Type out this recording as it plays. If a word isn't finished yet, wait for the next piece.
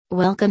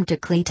Welcome to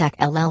Cleatech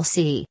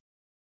LLC.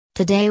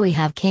 Today we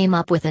have came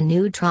up with a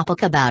new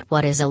topic about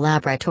what is a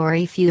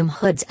laboratory fume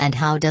hoods and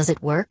how does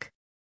it work.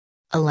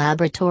 A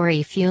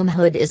laboratory fume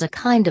hood is a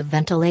kind of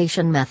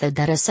ventilation method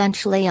that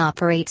essentially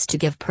operates to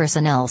give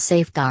personnel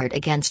safeguard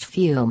against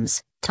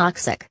fumes,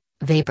 toxic,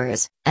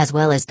 vapors, as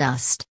well as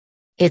dust.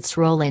 Its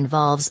role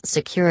involves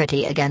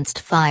security against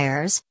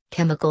fires,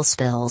 chemical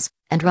spills,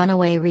 and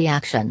runaway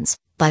reactions,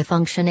 by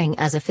functioning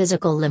as a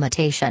physical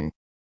limitation.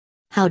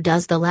 How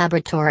does the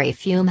laboratory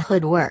fume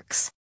hood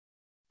works?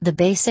 The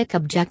basic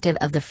objective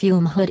of the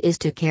fume hood is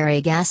to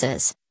carry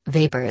gases,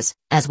 vapors,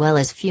 as well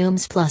as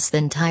fumes plus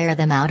then tire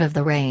them out of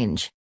the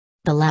range.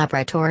 The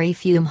laboratory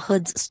fume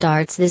hoods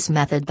starts this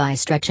method by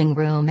stretching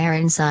room air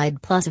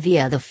inside plus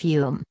via the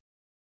fume.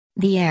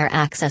 The air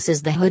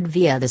accesses the hood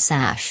via the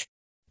sash.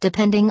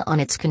 Depending on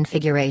its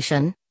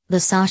configuration, the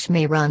sash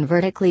may run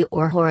vertically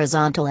or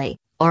horizontally,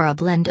 or a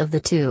blend of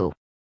the two.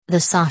 The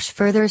sash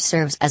further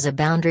serves as a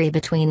boundary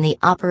between the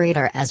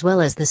operator as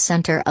well as the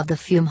center of the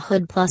fume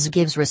hood plus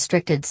gives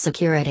restricted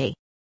security.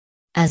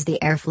 As the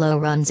airflow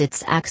runs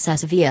its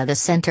access via the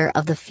center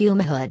of the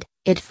fume hood,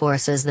 it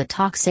forces the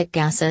toxic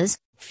gases,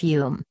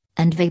 fume,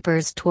 and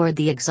vapors toward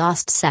the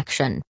exhaust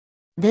section.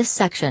 This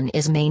section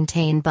is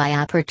maintained by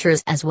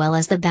apertures as well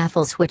as the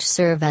baffles which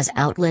serve as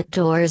outlet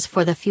doors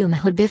for the fume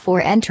hood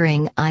before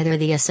entering either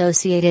the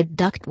associated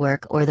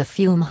ductwork or the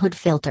fume hood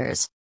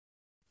filters.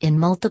 In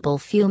multiple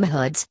fume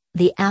hoods,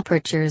 the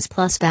apertures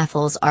plus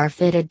baffles are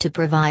fitted to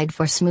provide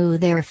for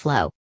smooth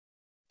airflow.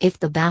 If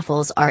the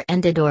baffles are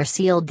ended or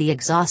sealed, the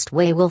exhaust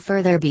way will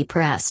further be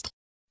pressed.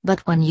 But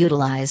when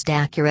utilized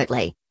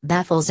accurately,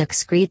 baffles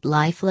excrete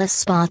lifeless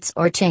spots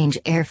or change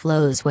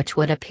airflows which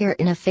would appear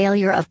in a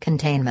failure of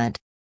containment.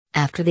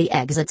 After the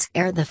exits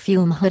air the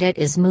fume hood, it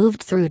is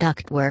moved through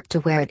ductwork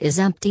to where it is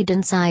emptied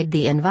inside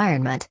the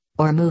environment,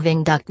 or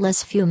moving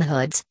ductless fume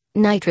hoods,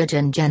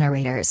 nitrogen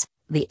generators.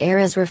 The air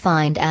is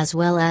refined as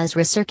well as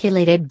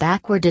recirculated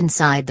backward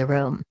inside the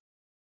room.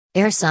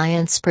 Air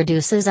Science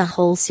produces a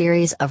whole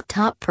series of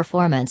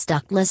top-performance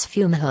ductless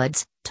fume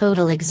hoods,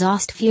 total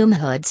exhaust fume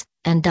hoods,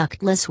 and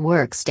ductless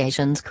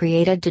workstations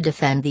created to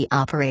defend the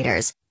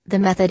operators, the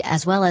method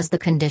as well as the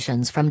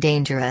conditions from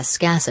dangerous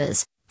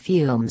gases,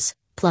 fumes,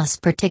 plus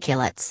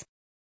particulates.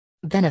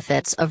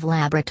 Benefits of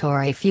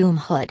laboratory fume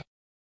hood.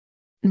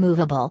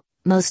 Movable,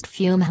 most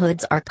fume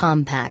hoods are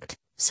compact,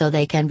 so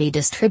they can be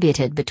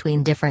distributed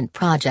between different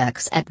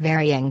projects at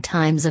varying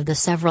times of the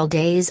several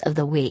days of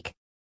the week.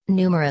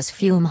 Numerous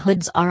fume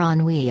hoods are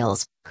on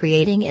wheels,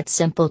 creating it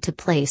simple to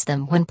place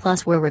them when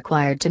plus we're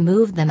required to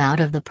move them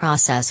out of the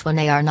process when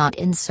they are not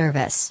in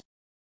service.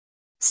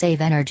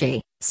 Save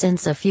energy,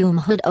 since a fume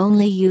hood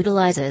only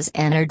utilizes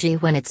energy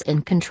when it's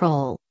in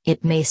control,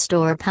 it may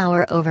store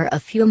power over a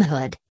fume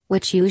hood,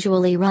 which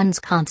usually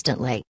runs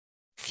constantly.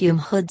 Fume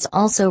hoods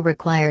also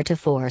require to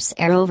force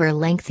air over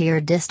lengthier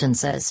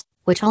distances,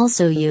 which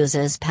also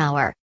uses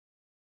power.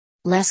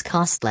 Less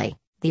costly,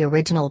 the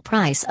original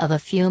price of a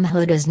fume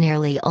hood is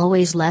nearly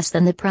always less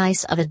than the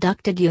price of a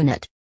ducted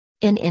unit.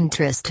 In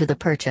interest to the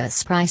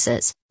purchase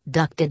prices,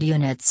 ducted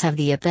units have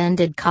the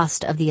appended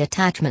cost of the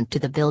attachment to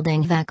the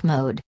building vac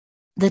mode.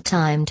 The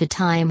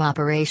time-to-time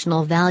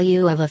operational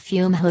value of a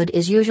fume hood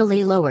is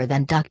usually lower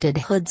than ducted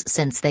hoods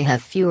since they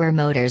have fewer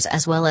motors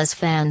as well as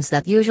fans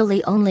that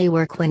usually only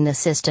work when the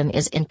system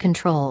is in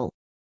control.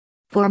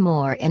 For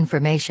more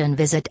information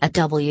visit at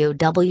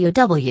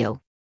www.cleatech.com.